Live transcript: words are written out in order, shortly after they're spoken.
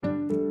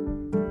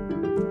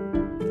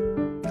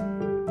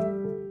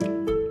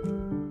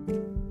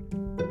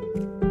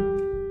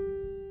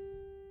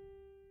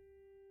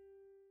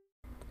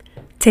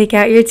Take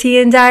out your tea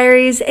and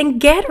diaries and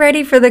get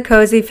ready for the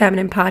Cozy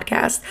Feminine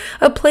Podcast,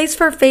 a place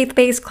for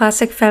faith-based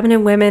classic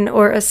feminine women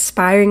or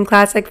aspiring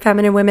classic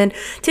feminine women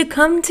to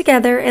come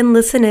together and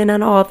listen in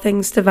on all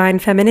things divine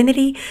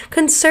femininity,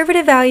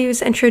 conservative values,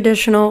 and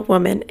traditional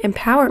woman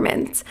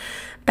empowerment.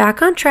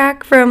 Back on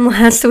track from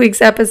last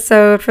week's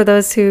episode. For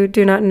those who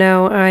do not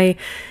know, I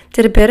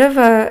did a bit of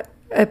a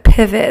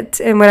pivot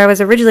in what I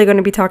was originally going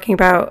to be talking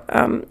about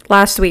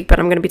last week, but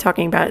I'm going to be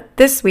talking about it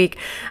this week.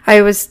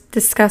 I was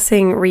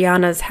discussing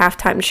Rihanna's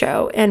halftime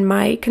show and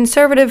my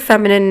conservative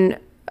feminine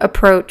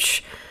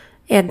approach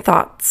and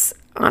thoughts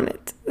on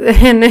it.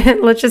 And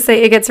let's just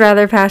say it gets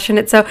rather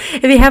passionate. So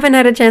if you haven't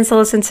had a chance to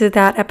listen to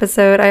that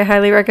episode, I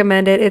highly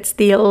recommend it. It's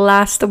the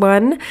last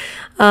one.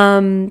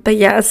 But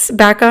yes,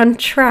 back on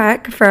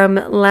track from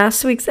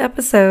last week's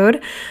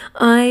episode,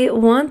 I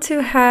want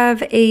to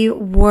have a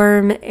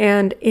warm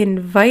and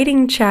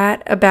inviting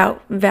chat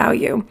about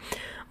value.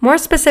 More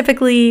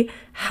specifically,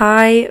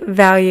 high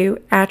value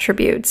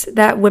attributes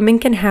that women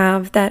can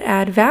have that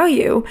add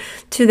value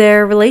to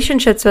their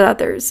relationships with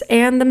others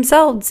and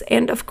themselves,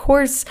 and of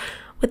course,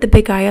 with the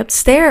big guy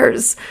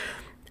upstairs.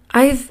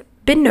 I've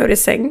been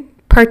noticing,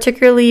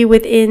 particularly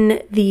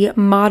within the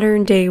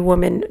modern day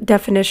woman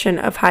definition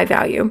of high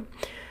value,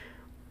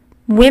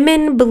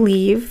 women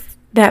believe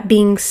that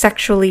being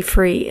sexually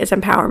free is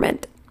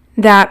empowerment,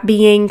 that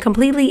being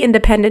completely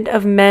independent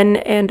of men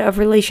and of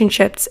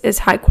relationships is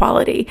high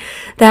quality,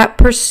 that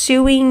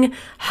pursuing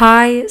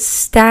high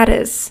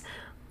status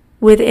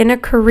within a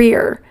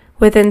career,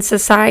 within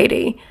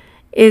society,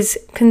 is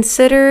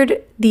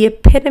considered the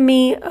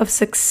epitome of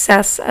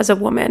success as a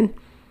woman.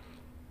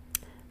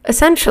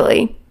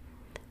 Essentially,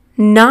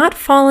 not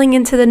falling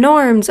into the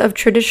norms of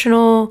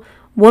traditional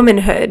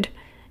womanhood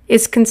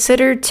is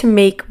considered to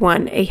make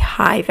one a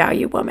high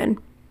value woman.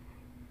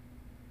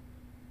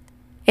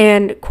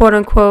 And quote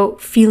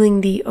unquote, feeling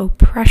the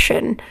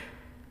oppression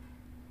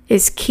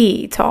is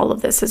key to all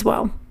of this as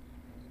well.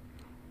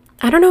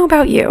 I don't know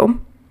about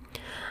you,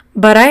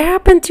 but I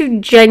happen to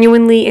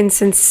genuinely and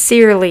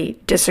sincerely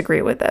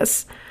disagree with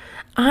this.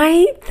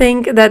 I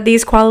think that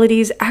these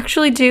qualities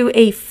actually do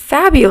a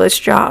fabulous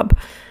job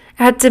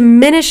at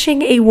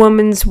diminishing a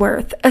woman's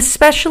worth,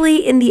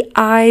 especially in the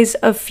eyes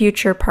of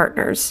future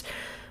partners.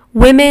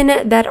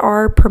 Women that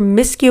are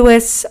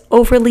promiscuous,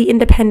 overly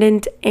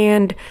independent,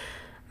 and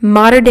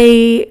modern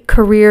day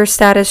career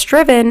status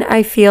driven,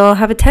 I feel,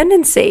 have a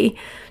tendency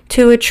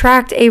to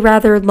attract a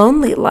rather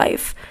lonely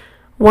life.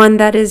 One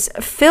that is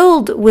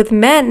filled with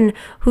men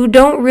who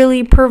don't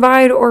really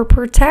provide or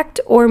protect,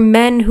 or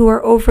men who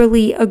are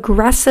overly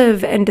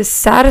aggressive and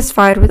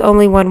dissatisfied with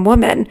only one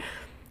woman.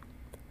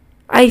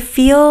 I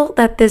feel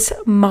that this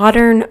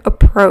modern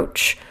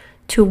approach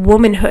to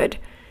womanhood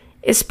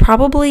is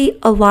probably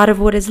a lot of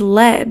what has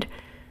led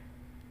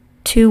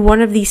to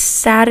one of the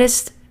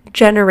saddest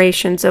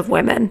generations of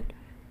women.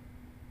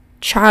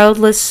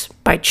 Childless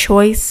by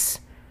choice,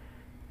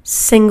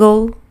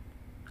 single,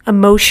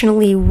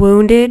 emotionally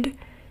wounded,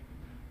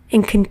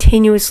 and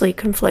continuously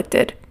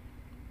conflicted.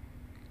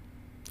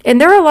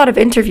 And there are a lot of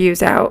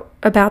interviews out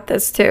about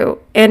this too.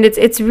 And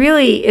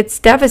it's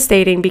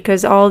devastating,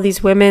 because all of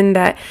these women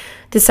that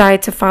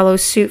decide to follow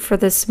suit for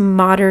this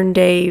modern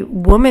day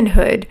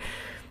womanhood,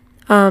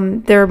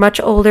 they're much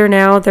older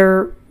now.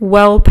 They're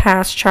well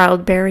past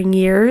childbearing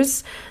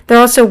years. They're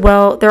also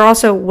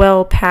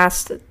well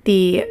past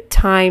the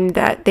time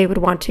that they would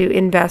want to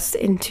invest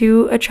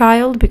into a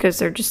child, because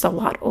they're just a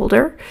lot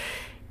older,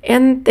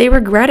 and they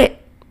regret it.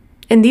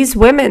 And these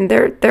women,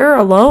 they're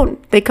alone.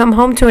 They come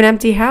home to an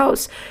empty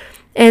house.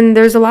 And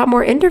there's a lot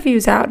more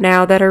interviews out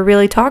now that are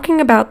really talking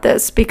about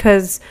this,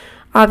 because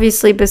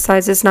obviously,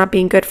 besides this not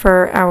being good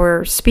for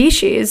our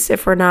species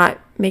if we're not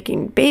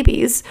making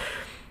babies,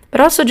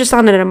 but also just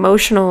on an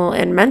emotional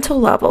and mental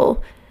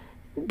level,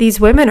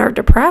 these women are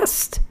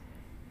depressed.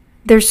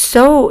 They're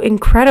so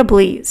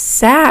incredibly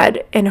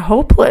sad and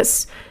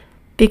hopeless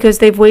because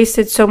they've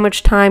wasted so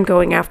much time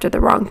going after the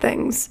wrong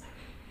things.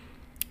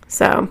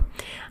 So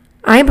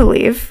I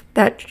believe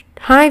that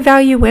high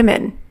value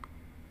women,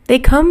 they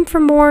come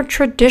from more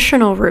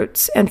traditional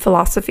roots and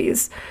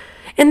philosophies.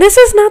 And this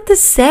is not to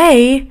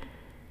say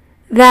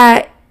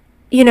that,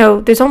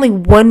 there's only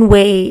one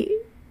way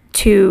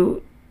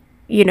to,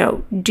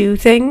 do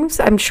things.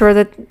 I'm sure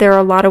that there are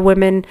a lot of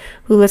women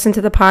who listen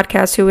to the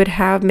podcast who would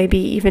have maybe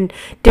even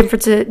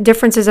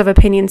differences of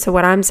opinions to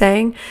what I'm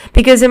saying.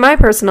 Because in my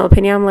personal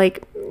opinion, I'm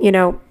like,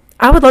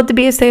 I would love to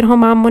be a stay-at-home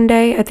mom one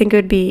day. I think it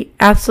would be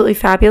absolutely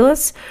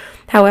fabulous.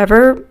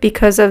 However,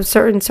 because of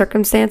certain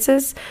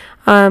circumstances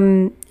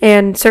and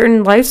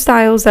certain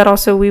lifestyles that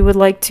also we would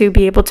like to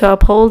be able to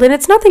uphold, and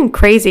it's nothing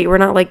crazy. We're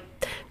not like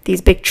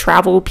these big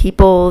travel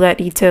people that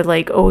need to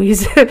like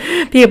always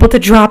be able to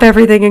drop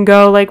everything and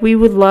go. Like, we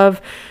would love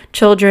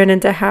children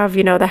and to have,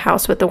 the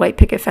house with the white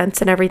picket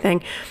fence and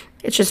everything.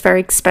 It's just very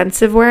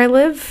expensive where I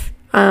live.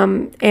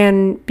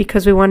 And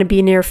because we want to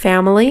be near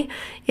family,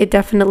 it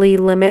definitely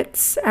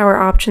limits our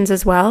options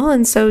as well.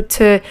 And so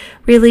to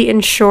really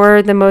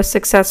ensure the most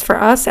success for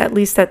us, at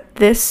least at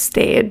this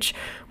stage,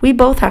 we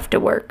both have to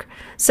work.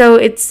 So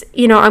it's,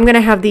 I'm going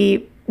to have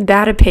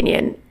that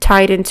opinion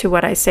tied into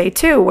what I say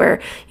too,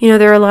 where,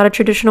 there are a lot of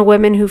traditional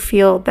women who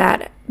feel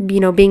that,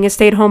 being a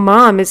stay-at-home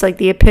mom is like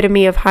the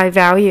epitome of high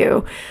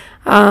value,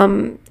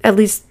 at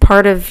least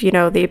part of,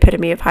 the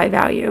epitome of high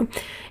value.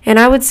 And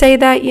I would say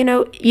that, you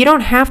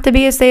don't have to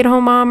be a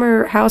stay-at-home mom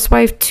or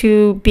housewife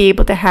to be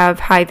able to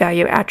have high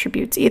value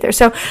attributes either.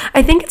 So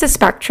I think it's a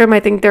spectrum. I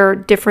think there are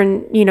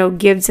different,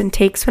 gives and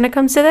takes when it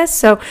comes to this.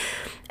 So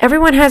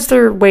everyone has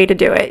their way to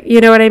do it. You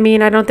know what I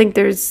mean? I don't think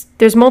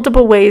there's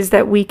multiple ways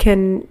that we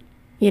can,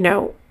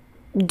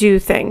 do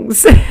things.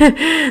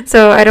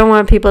 So I don't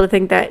want people to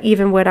think that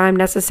even what I'm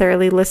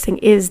necessarily listing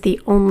is the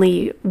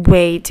only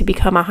way to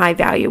become a high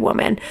value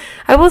woman.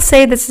 I will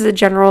say this is a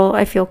general,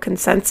 I feel,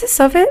 consensus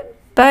of it,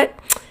 but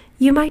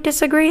you might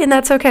disagree, and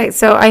that's okay.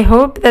 So I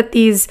hope that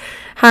these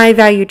high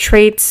value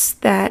traits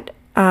that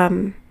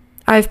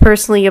I've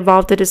personally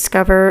evolved to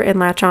discover and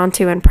latch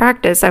onto and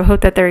practice, I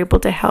hope that they're able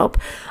to help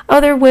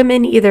other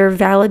women either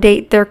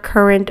validate their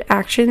current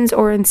actions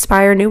or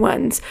inspire new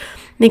ones.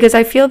 Because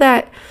I feel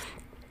that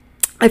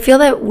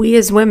we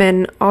as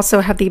women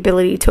also have the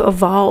ability to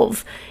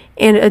evolve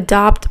and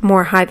adopt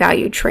more high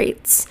value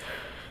traits.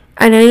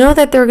 And I know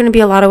that there are going to be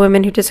a lot of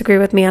women who disagree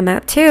with me on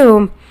that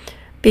too,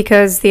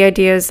 because the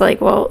idea is like,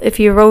 well, if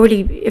you've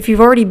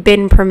already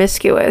been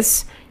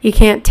promiscuous, you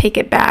can't take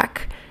it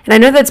back. And I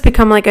know that's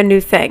become like a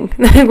new thing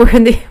where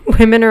the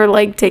women are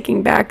like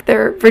taking back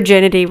their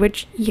virginity,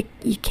 which you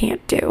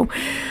can't do.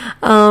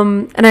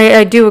 And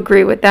I do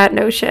agree with that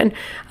notion.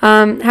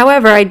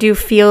 However, I do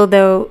feel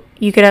though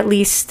you could at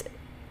least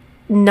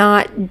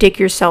not dig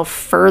yourself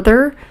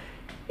further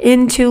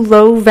into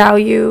low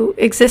value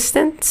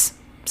existence.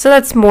 So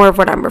that's more of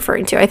what I'm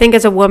referring to. I think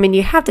as a woman,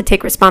 you have to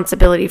take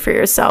responsibility for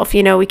yourself.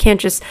 We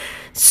can't just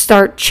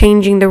start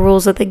changing the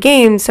rules of the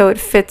game so it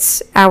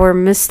fits our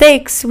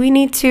mistakes. We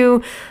need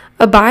to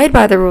abide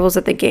by the rules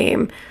of the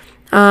game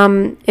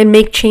and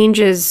make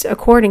changes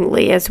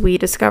accordingly as we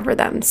discover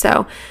them.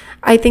 So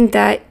I think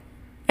that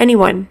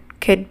anyone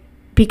could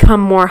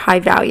become more high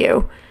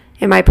value,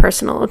 in my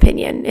personal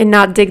opinion, and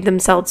not dig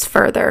themselves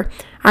further.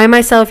 I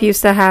myself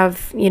used to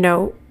have,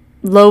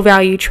 low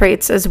value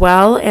traits as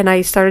well, and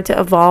I started to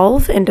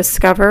evolve and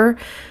discover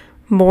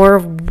more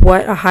of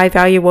what a high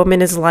value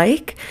woman is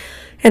like,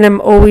 and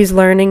I'm always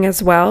learning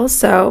as well.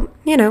 So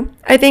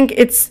I think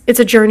it's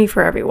a journey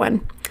for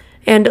everyone,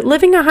 and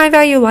living a high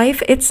value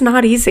life, it's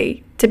not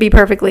easy, to be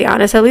perfectly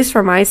honest, at least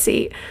for my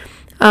seat.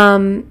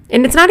 And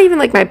it's not even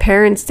like my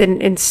parents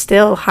didn't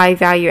instill high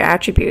value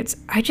attributes.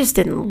 I just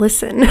didn't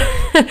listen.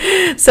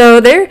 So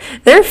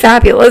they're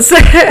fabulous.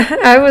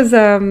 I was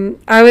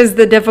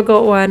the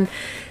difficult one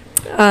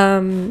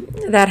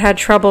that had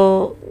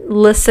trouble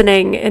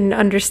listening and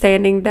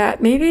understanding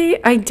that maybe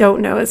I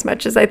don't know as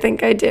much as I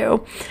think I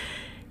do.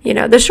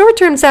 The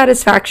short-term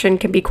satisfaction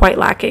can be quite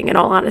lacking, in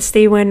all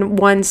honesty, when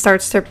one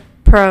starts to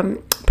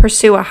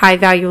pursue a high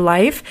value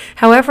life.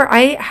 However,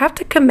 I have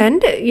to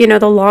commend it.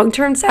 The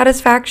long-term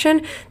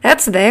satisfaction,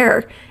 that's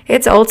there.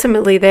 It's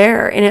ultimately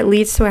there, and it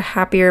leads to a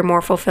happier,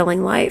 more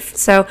fulfilling life.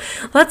 So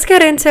let's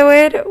get into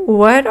it.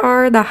 What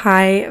are the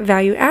high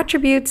value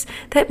attributes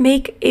that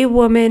make a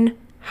woman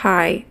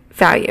high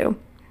value?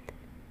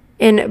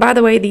 And by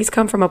the way, these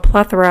come from a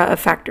plethora of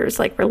factors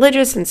like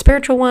religious and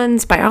spiritual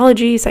ones,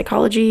 biology,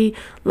 psychology,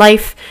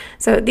 life.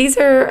 So these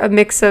are a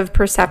mix of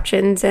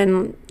perceptions,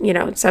 and,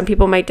 some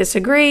people might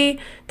disagree.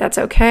 That's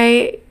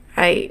okay.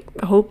 I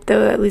hope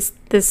though at least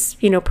this,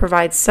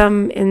 provides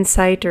some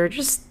insight or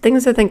just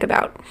things to think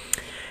about.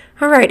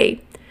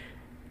 Alrighty.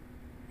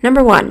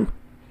 Number 1,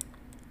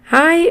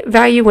 high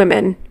value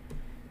women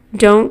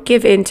don't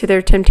give in to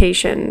their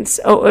temptations.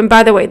 Oh, and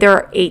by the way, there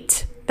are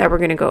 8 that we're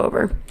going to go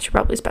over. Should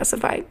probably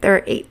specify. There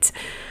are 8.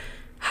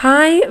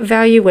 High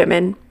value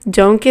women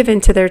don't give in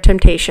to their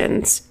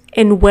temptations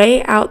and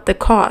weigh out the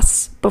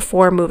costs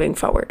before moving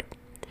forward.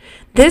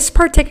 This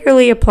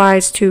particularly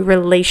applies to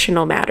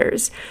relational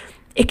matters.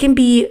 It can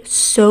be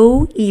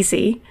so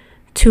easy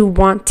to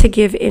want to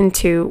give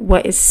into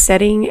what is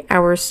setting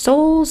our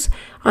souls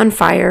on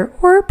fire,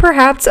 or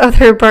perhaps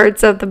other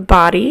parts of the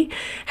body.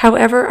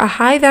 However, a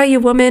high value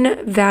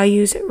woman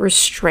values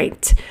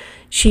restraint.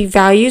 She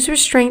values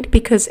restraint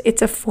because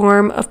it's a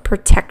form of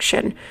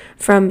protection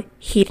from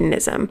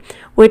hedonism,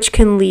 which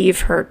can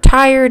leave her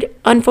tired,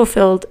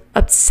 unfulfilled,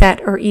 upset,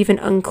 or even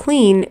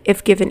unclean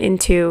if given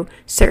into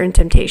certain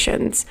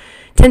temptations.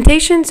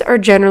 Temptations are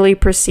generally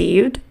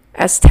perceived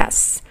as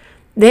tests.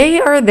 They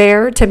are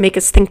there to make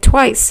us think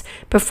twice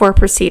before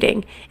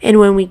proceeding. And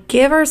when we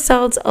give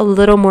ourselves a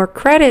little more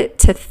credit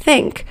to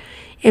think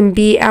and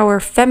be our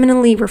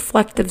femininely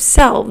reflective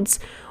selves,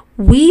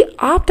 we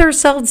opt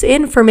ourselves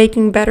in for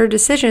making better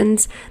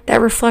decisions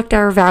that reflect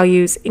our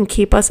values and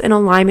keep us in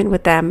alignment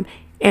with them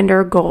and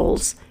our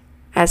goals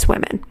as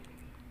women.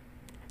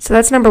 So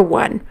that's number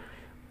 1.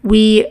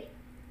 We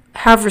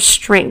have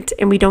restraint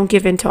and we don't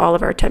give in to all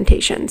of our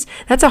temptations.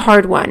 That's a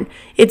hard one.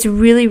 It's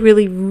really,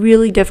 really,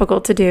 really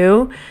difficult to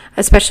do,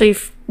 especially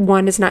if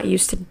one is not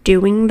used to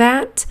doing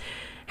that.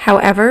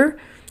 However,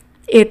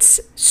 it's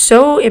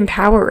so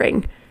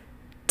empowering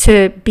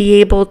to be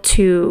able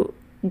to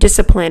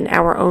discipline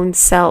our own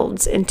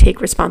selves and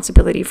take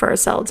responsibility for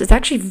ourselves. It's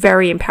actually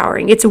very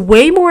empowering. It's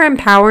way more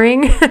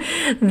empowering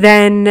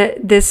than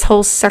this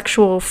whole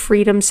sexual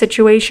freedom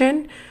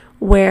situation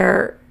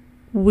where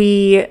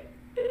we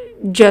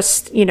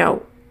just,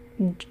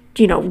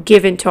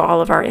 give into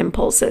all of our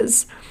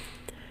impulses.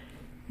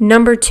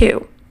 Number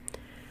 2,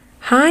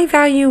 high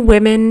value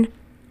women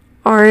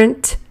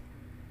aren't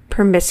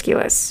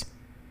promiscuous.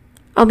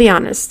 I'll be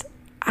honest.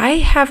 I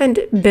haven't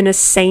been a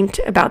saint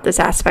about this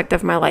aspect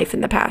of my life in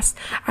the past.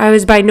 I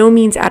was by no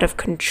means out of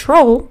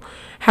control.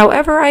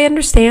 However, I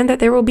understand that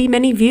there will be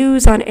many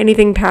views on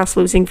anything past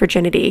losing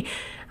virginity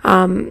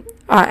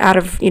out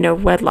of,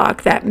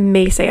 wedlock that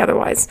may say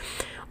otherwise.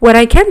 What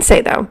I can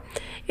say, though,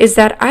 is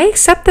that I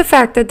accept the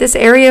fact that this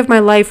area of my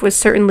life was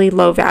certainly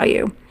low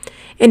value.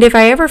 And if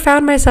I ever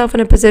found myself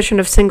in a position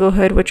of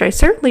singlehood, which I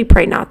certainly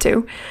pray not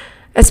to,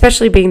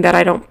 especially being that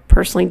I don't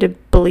personally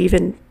believe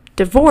in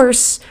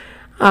divorce,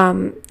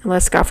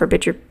 unless, God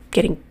forbid, you're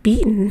getting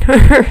beaten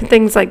or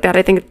things like that.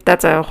 I think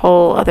that's a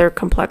whole other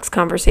complex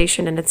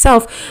conversation in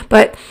itself,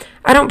 but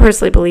I don't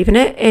personally believe in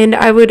it, and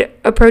I would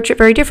approach it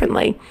very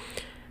differently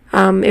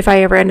if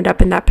I ever ended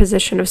up in that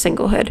position of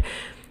singlehood.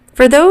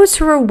 For those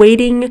who are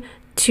waiting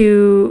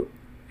to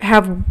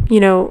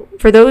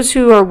for those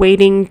who are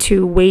waiting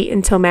to wait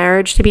until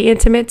marriage to be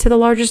intimate to the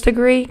largest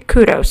degree,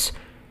 kudos,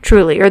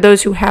 truly, or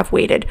those who have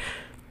waited.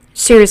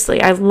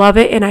 Seriously, I love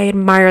it, and I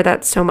admire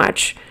that so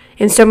much.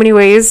 In so many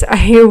ways,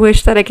 I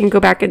wish that I can go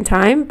back in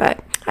time,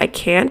 but I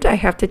can't. I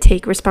have to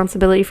take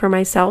responsibility for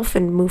myself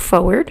and move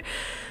forward.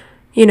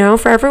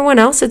 For everyone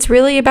else, it's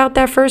really about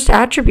that first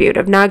attribute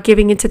of not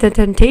giving into the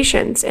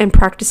temptations and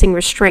practicing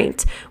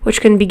restraint,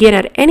 which can begin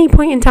at any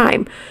point in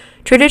time.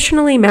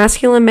 Traditionally,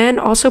 masculine men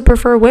also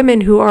prefer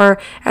women who are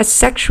as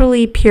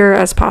sexually pure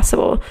as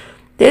possible.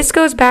 This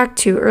goes back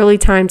to early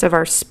times of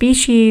our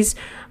species,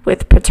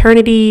 with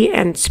paternity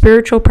and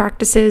spiritual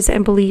practices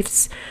and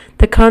beliefs.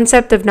 The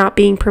concept of not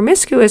being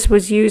promiscuous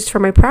was used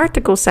from a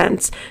practical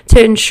sense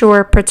to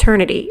ensure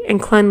paternity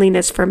and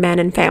cleanliness for men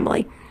and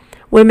family.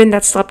 Women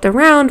that slept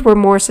around were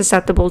more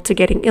susceptible to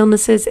getting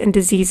illnesses and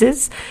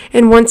diseases,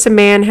 and once a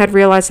man had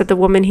realized that the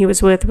woman he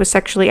was with was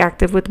sexually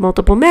active with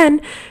multiple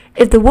men,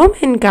 if the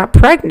woman got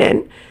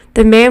pregnant,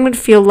 the man would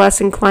feel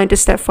less inclined to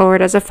step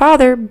forward as a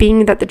father,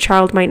 being that the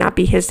child might not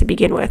be his to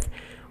begin with,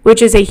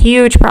 which is a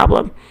huge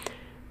problem.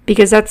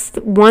 Because that's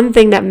one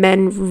thing that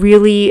men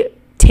really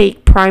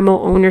take primal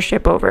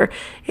ownership over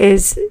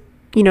is,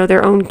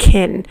 their own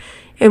kin.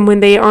 And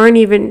when they aren't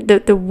even,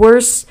 the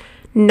worst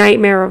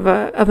nightmare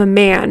of a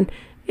man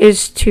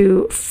is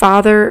to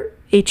father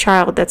a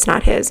child that's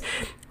not his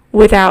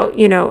without,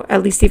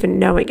 at least even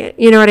knowing it.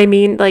 You know what I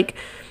mean? Like,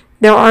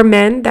 there are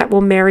men that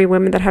will marry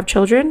women that have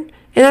children,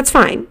 and that's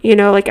fine.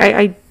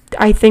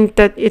 I think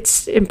that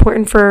it's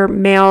important for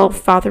male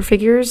father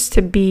figures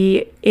to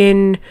be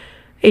in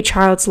a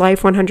child's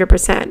life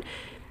 100%.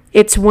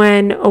 It's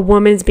when a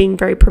woman's being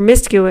very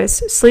promiscuous,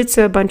 sleeps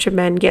with a bunch of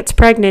men, gets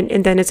pregnant,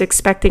 and then is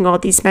expecting all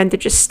these men to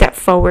just step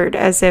forward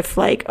as if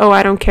like, oh,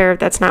 I don't care if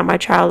that's not my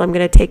child, I'm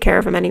going to take care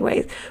of him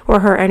anyways, or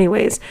her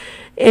anyways.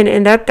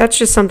 And that's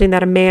just something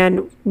that a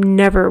man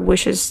never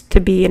wishes to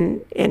be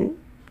in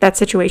that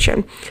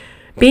situation.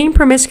 Being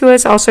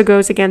promiscuous also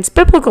goes against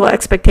biblical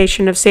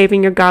expectation of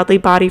saving your godly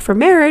body for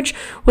marriage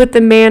with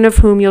the man of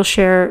whom you'll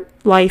share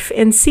life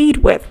and seed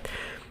with.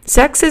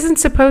 Sex isn't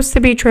supposed to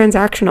be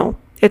transactional.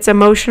 It's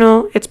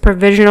emotional, it's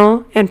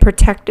provisional, and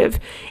protective.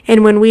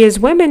 And when we as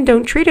women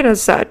don't treat it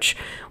as such,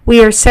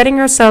 we are setting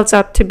ourselves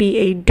up to be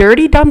a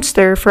dirty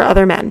dumpster for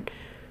other men.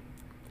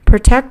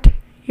 Protect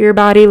your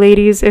body,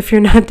 ladies, if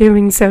you're not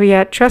doing so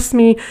yet. Trust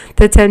me,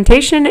 the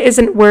temptation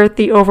isn't worth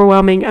the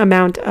overwhelming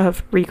amount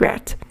of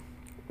regret.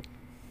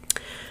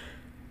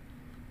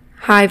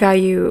 High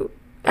value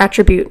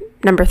attribute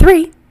number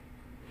 3.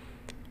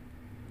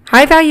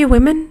 High value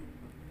women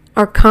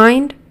are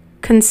kind,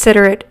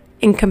 considerate,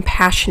 and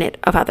compassionate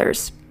of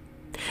others.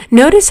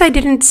 Notice I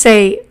didn't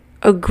say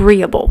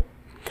agreeable.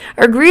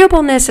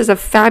 Agreeableness is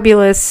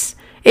agreeableness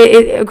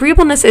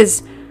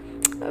is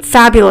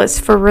fabulous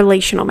for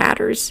relational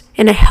matters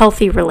in a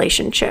healthy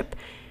relationship.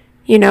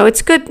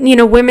 It's good,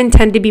 women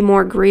tend to be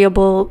more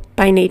agreeable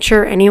by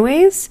nature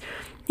anyways,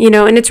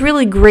 and it's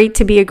really great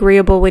to be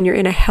agreeable when you're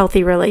in a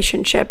healthy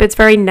relationship. It's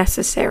very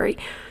necessary.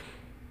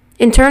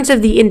 In terms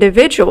of the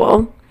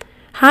individual,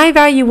 high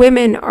value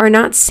women are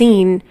not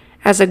seen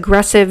as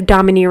aggressive,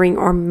 domineering,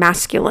 or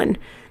masculine.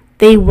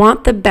 They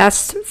want the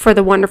best for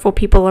the wonderful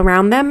people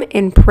around them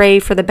and pray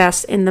for the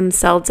best in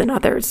themselves and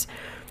others.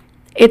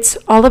 It's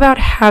all about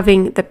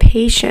having the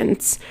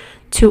patience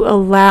to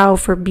allow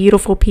for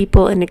beautiful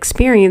people and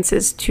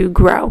experiences to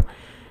grow.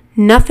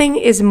 Nothing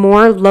is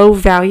more low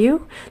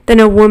value than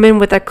a woman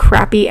with a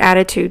crappy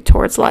attitude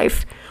towards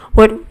life.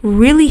 What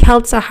really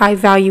helps a high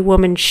value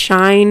woman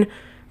shine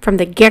from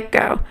the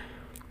get-go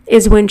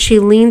is when she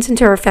leans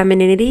into her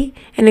femininity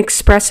and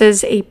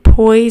expresses a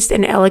poised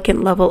and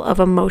elegant level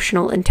of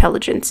emotional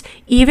intelligence,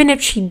 even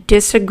if she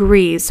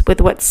disagrees with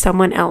what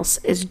someone else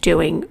is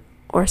doing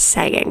or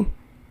saying.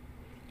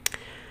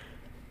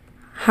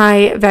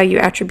 High value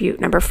attribute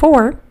number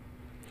 4,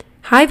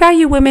 high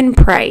value women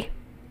pray.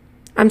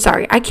 I'm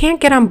sorry, I can't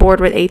get on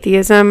board with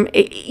atheism.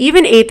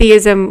 Even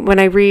atheism, when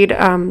I read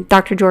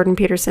Dr. Jordan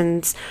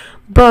Peterson's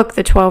book,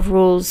 The 12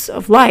 Rules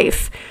of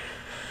Life,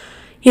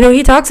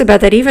 he talks about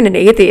that even an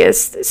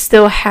atheist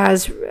still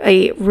has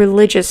a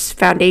religious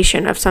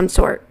foundation of some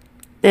sort,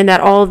 and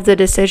that all of the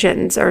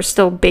decisions are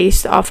still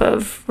based off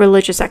of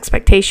religious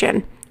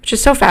expectation, which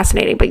is so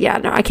fascinating. But yeah,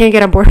 no, I can't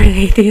get on board with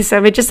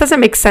atheism. It just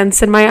doesn't make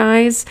sense in my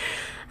eyes.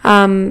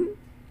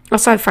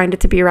 Also, I find it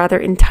to be a rather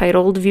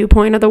entitled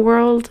viewpoint of the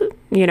world.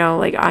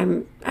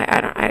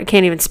 I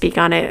can't even speak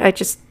on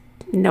it.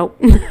 Nope.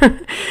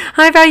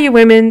 High value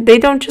women, they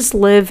don't just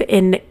live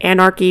in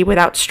anarchy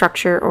without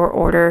structure or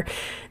order.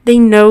 They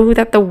know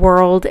that the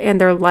world and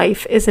their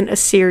life isn't a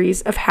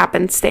series of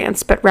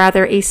happenstance, but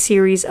rather a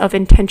series of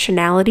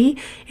intentionality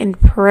and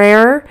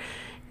prayer,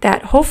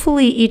 that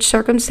hopefully each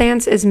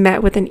circumstance is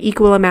met with an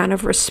equal amount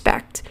of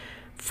respect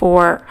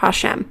for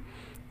Hashem.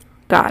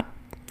 God.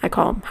 I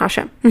call him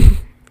Hashem.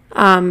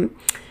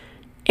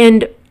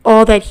 And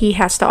all that he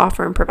has to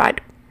offer and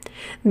provide.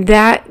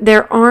 That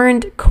there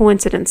aren't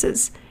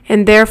coincidences,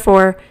 and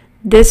therefore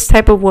this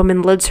type of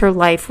woman lives her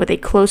life with a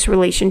close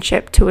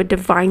relationship to a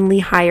divinely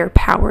higher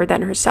power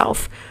than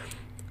herself.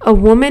 A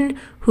woman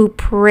who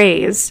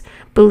prays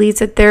believes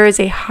that there is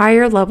a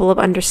higher level of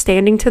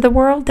understanding to the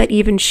world that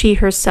even she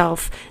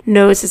herself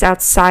knows is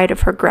outside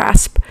of her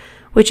grasp,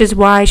 which is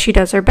why she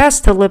does her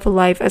best to live a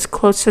life as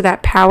close to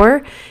that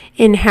power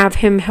and have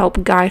him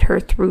help guide her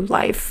through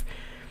life.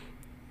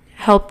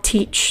 Help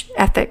teach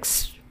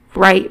ethics,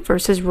 right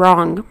versus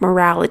wrong,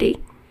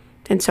 morality,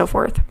 and so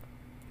forth.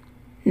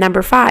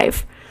 Number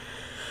 5,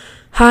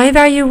 high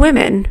value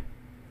women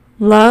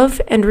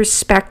love and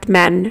respect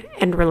men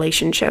and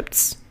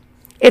relationships.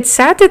 It's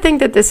sad to think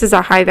that this is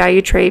a high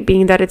value trait,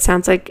 being that it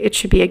sounds like it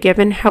should be a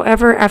given.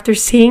 However, after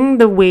seeing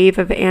the wave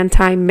of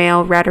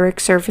anti-male rhetoric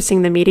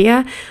surfacing the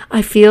media,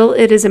 I feel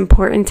it is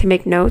important to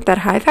make note that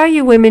high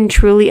value women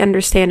truly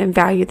understand and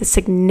value the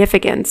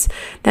significance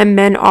that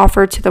men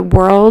offer to the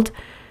world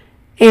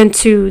and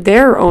to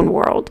their own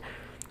world.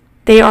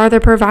 They are the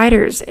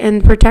providers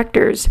and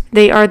protectors.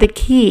 They are the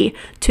key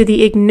to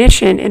the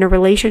ignition in a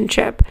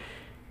relationship.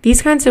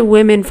 These kinds of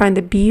women find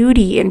the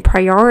beauty in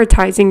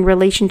prioritizing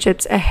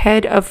relationships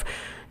ahead of,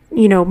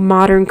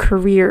 modern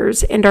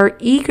careers, and are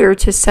eager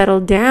to settle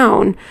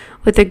down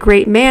with a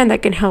great man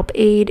that can help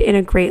aid in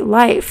a great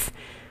life.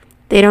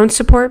 They don't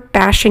support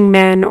bashing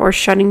men or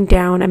shutting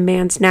down a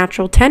man's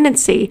natural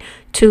tendency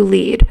to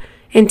lead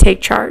and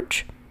take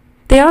charge.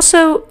 They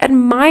also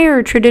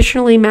admire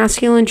traditionally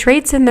masculine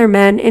traits in their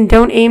men and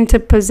don't aim to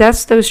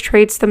possess those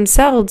traits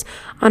themselves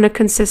on a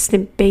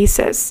consistent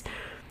basis.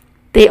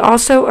 They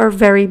also are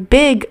very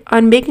big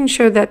on making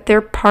sure that their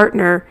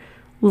partner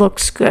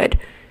looks good.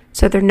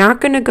 So they're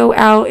not going to go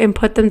out and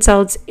put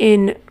themselves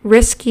in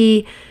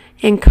risky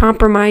and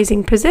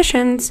compromising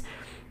positions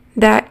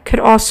that could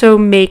also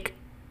make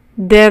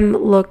them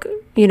look,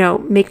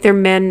 make their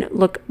men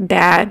look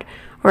bad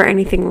or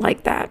anything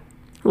like that.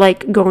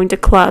 Like going to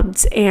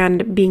clubs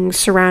and being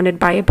surrounded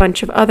by a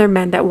bunch of other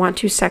men that want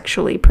to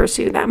sexually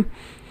pursue them.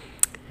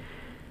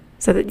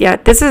 So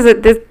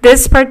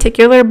this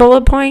particular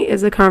bullet point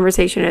is a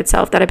conversation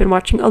itself that I've been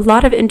watching a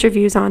lot of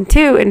interviews on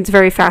too, and it's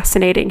very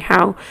fascinating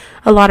how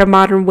a lot of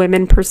modern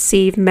women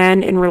perceive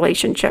men in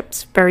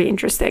relationships. Very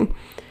interesting.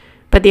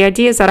 But the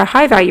idea is that a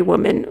high value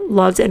woman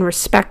loves and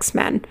respects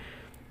men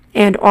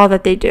and all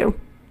that they do,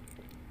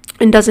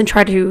 and doesn't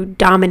try to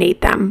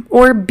dominate them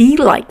or be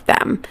like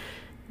them.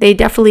 They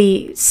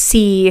definitely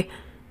see,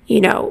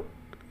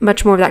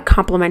 much more of that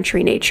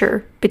complementary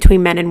nature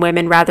between men and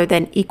women rather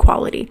than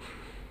equality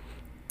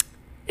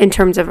in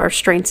terms of our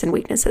strengths and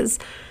weaknesses.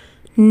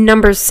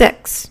 Number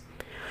 6,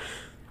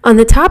 on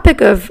the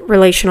topic of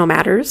relational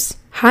matters,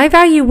 high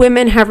value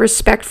women have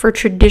respect for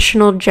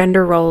traditional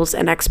gender roles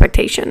and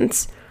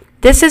expectations.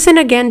 This isn't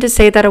again to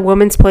say that a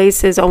woman's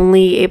place is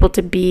only able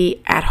to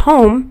be at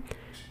home.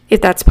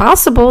 If that's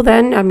possible,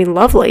 then,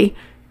 lovely.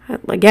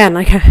 Again,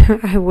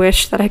 I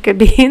wish that I could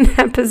be in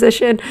that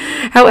position.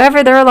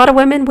 However, there are a lot of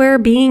women where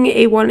being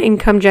a one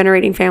income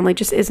generating family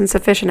just isn't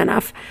sufficient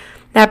enough.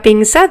 That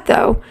being said,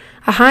 though,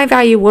 a high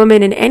value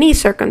woman in any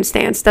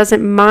circumstance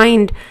doesn't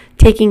mind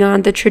taking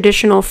on the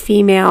traditional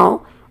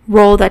female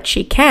role that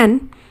she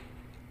can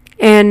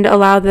and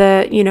allow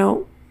the,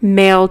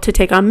 male to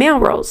take on male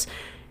roles.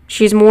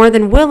 She's more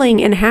than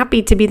willing and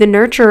happy to be the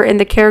nurturer and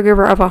the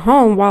caregiver of a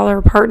home while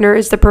her partner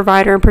is the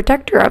provider and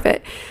protector of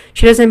it.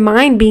 She doesn't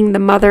mind being the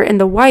mother and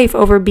the wife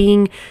over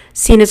being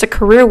seen as a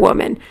career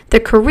woman.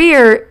 The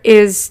career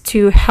is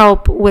to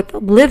help with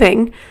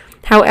living.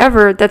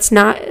 However, that's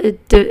not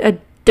a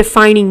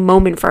defining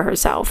moment for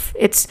herself.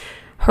 It's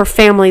her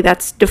family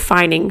that's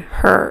defining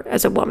her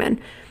as a woman.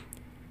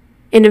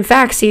 And in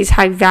fact, sees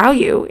high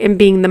value in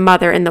being the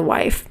mother and the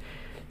wife.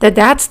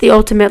 That's the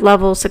ultimate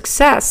level of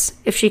success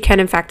if she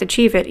can in fact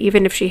achieve it,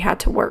 even if she had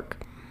to work.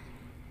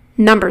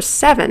 Number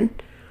 7,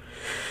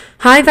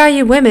 high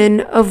value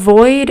women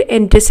avoid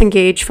and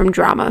disengage from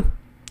drama.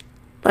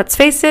 let's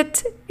face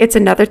it, it's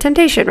another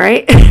temptation,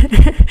 right?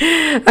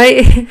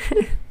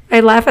 I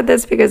laugh at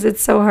this because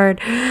it's so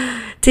hard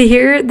to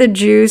hear the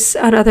juice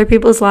on other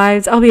people's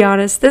lives. I'll be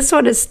honest, this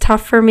one is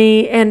tough for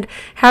me, and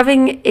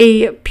having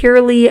a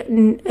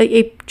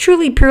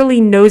truly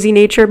purely nosy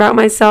nature about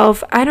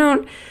myself, I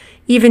don't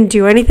even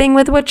do anything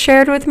with what's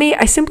shared with me.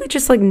 I simply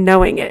just like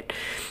knowing it.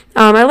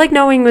 I like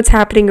knowing what's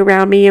happening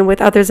around me and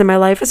with others in my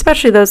life,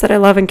 especially those that I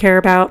love and care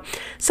about.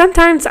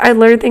 Sometimes I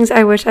learn things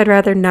I wish I'd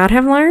rather not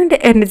have learned,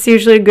 and it's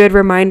usually a good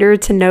reminder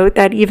to note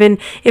that even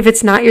if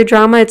it's not your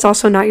drama, it's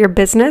also not your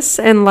business,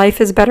 and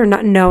life is better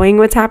not knowing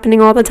what's happening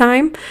all the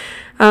time.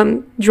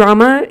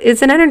 Drama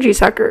is an energy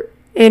sucker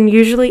and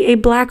usually a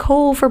black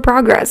hole for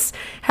progress.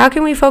 How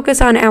can we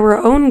focus on our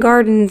own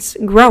gardens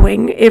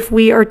growing if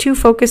we are too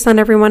focused on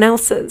everyone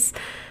else's?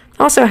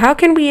 Also, how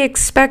can we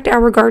expect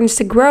our gardens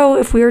to grow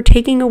if we are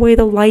taking away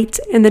the light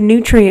and the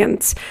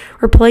nutrients,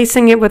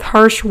 replacing it with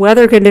harsh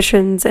weather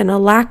conditions and a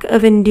lack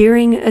of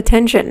endearing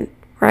attention,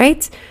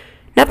 right?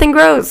 Nothing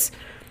grows.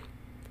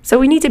 So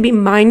we need to be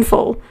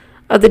mindful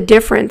of the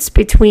difference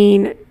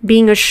between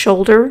being a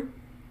shoulder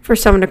for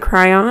someone to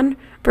cry on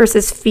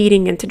versus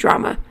feeding into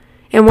drama.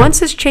 And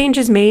once this change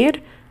is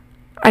made,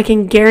 I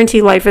can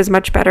guarantee life is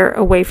much better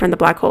away from the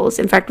black holes.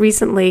 In fact,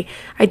 recently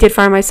I did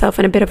find myself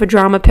in a bit of a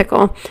gossip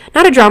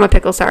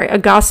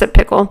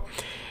pickle.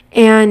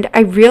 And I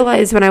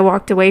realized when I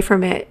walked away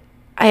from it,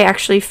 I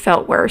actually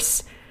felt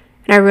worse.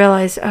 And I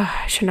realized,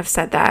 I shouldn't have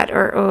said that,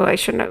 or, I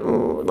shouldn't have,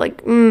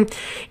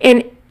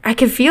 And I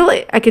could feel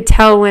it. I could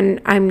tell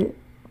when I'm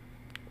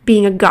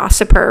being a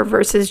gossiper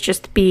versus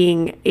just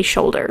being a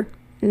shoulder.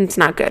 And it's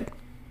not good.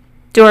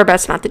 Do our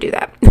best not to do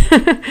that.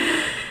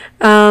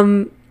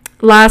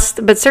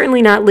 Last, but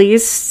certainly not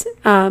least,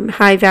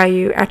 high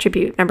value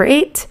attribute number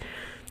 8.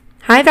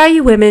 High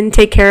value women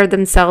take care of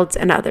themselves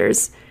and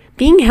others.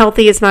 Being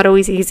healthy is not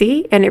always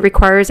easy, and it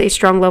requires a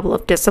strong level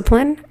of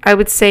discipline. I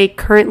would say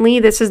currently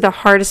this is the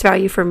hardest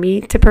value for me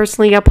to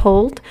personally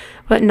uphold,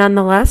 but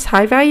nonetheless,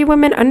 high value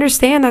women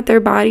understand that their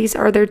bodies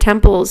are their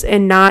temples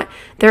and not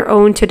their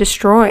own to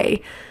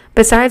destroy.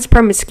 Besides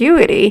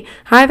promiscuity,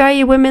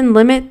 high-value women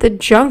limit the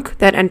junk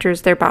that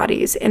enters their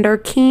bodies and are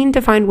keen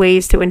to find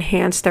ways to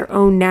enhance their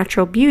own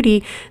natural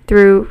beauty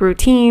through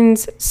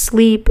routines,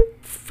 sleep,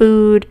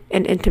 food,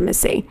 and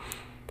intimacy.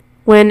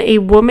 When a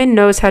woman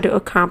knows how to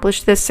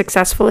accomplish this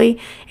successfully,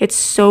 it's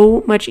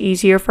so much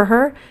easier for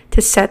her to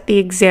set the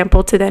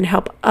example to then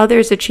help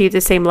others achieve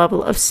the same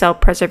level of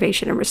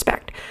self-preservation and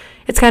respect.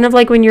 It's kind of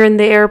like when you're in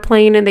the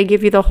airplane and they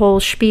give you the whole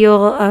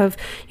spiel of,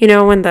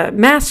 when the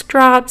mask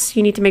drops,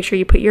 you need to make sure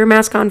you put your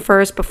mask on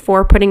first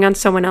before putting on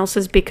someone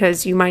else's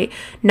because you might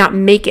not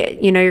make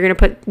it. You're going to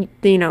put,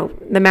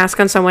 the mask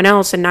on someone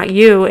else and not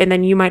you, and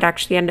then you might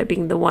actually end up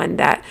being the one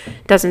that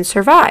doesn't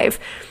survive.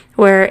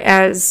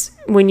 Whereas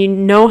when you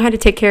know how to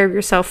take care of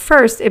yourself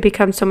first, it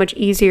becomes so much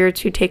easier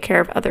to take care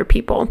of other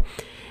people.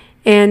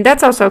 And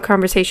that's also a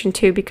conversation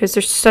too, because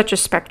there's such a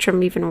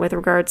spectrum even with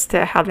regards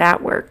to how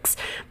that works.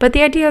 But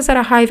the idea is that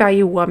a high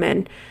value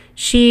woman,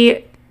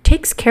 she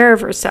takes care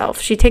of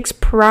herself. She takes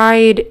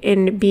pride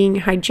in being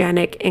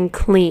hygienic and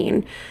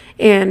clean,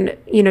 and,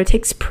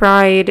 takes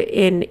pride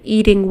in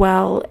eating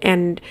well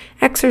and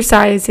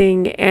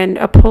exercising and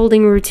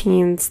upholding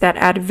routines that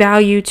add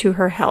value to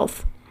her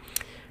health.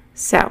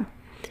 So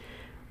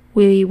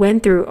we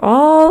went through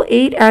all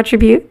 8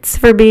 attributes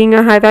for being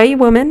a high value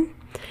woman.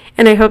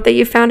 And I hope that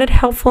you found it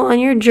helpful on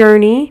your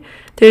journey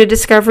through the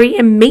discovery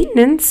and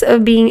maintenance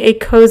of being a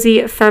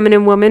cozy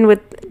feminine woman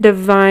with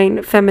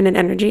divine feminine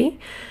energy.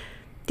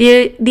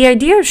 The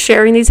idea of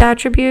sharing these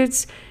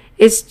attributes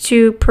is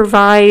to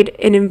provide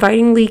an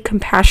invitingly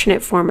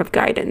compassionate form of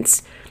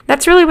guidance.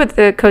 That's really what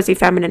the cozy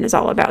feminine is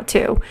all about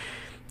too.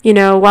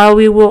 While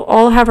we will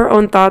all have our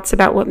own thoughts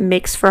about what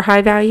makes for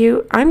high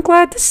value, I'm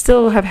glad to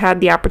still have had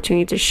the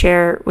opportunity to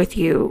share with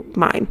you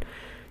mine.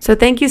 So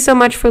thank you so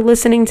much for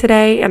listening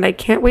today, and I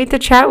can't wait to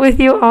chat with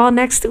you all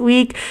next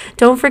week.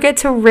 Don't forget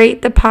to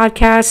rate the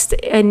podcast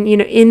and,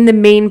 in the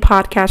main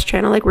podcast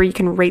channel, like where you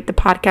can rate the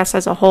podcast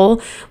as a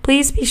whole.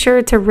 Please be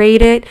sure to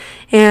rate it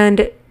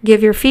and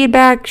give your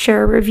feedback,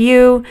 share a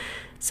review.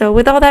 So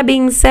with all that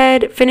being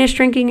said, finish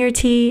drinking your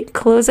tea,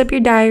 close up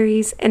your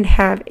diaries, and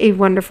have a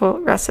wonderful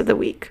rest of the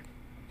week.